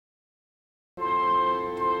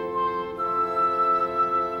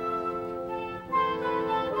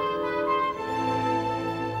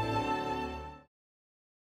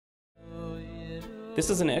This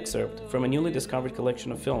is an excerpt from a newly discovered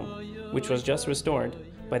collection of film, which was just restored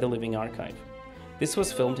by the Living Archive. This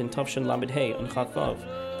was filmed in Tavshin Lamed Hey on Chaf Vav,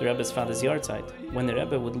 the Rebbe's father's yahrzeit, when the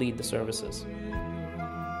Rebbe would lead the services.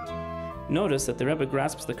 Notice that the Rebbe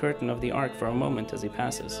grasps the curtain of the ark for a moment as he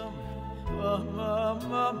passes,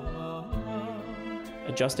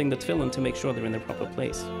 adjusting the tefillin to make sure they're in their proper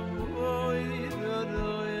place.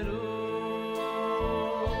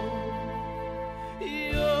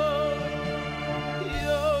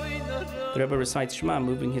 The Rebbe recites Shema,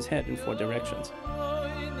 moving his head in 4 directions.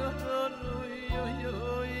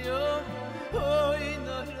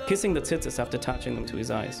 Kissing the tzitzis after touching them to his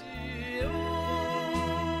eyes.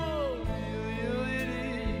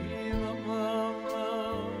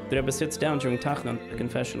 The Rebbe sits down during Tachnan, the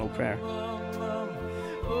confessional prayer.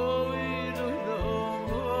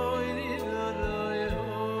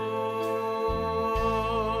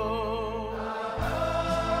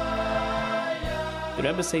 The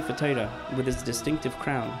Rebbe's Sefer Torah, with its distinctive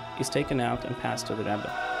crown, is taken out and passed to the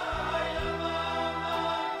Rebbe.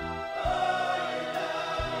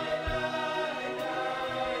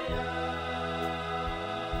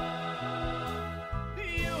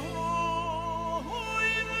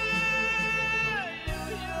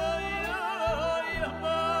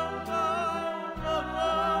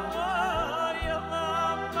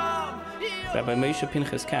 Rabbi Moshe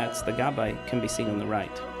Pinchas Katz, the Gabbai, can be seen on the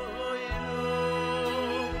right.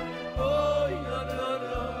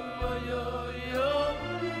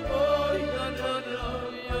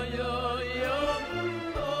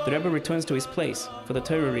 The Rebbe returns to his place for the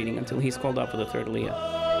Torah reading until he's called up for the third Aliyah.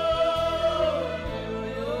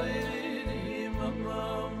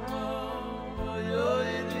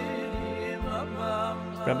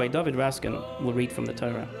 Rabbi David Raskin will read from the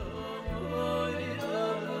Torah.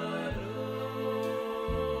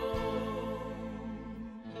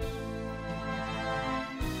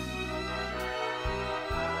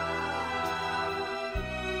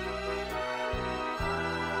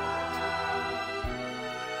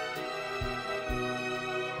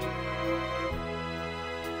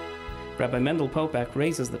 Rabbi Mendel Popak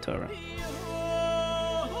raises the Torah.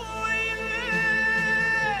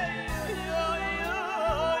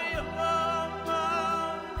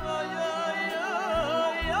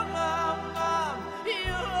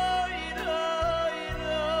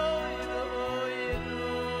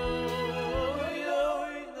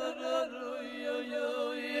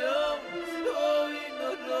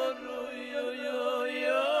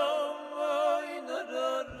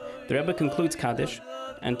 The Rebbe concludes Kaddish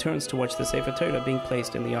and turns to watch the Sefer Torah being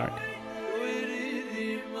placed in the ark.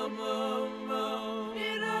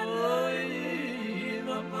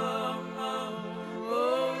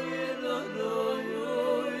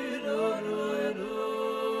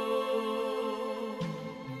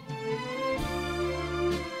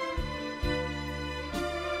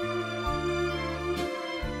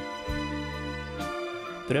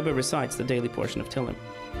 The Rebbe recites the daily portion of Tehillim.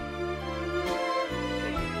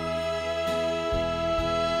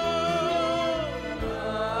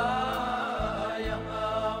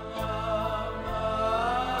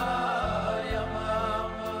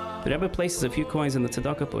 The Rebbe places a few coins in the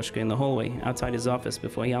tzedakah pushka in the hallway outside his office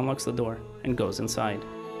before he unlocks the door and goes inside.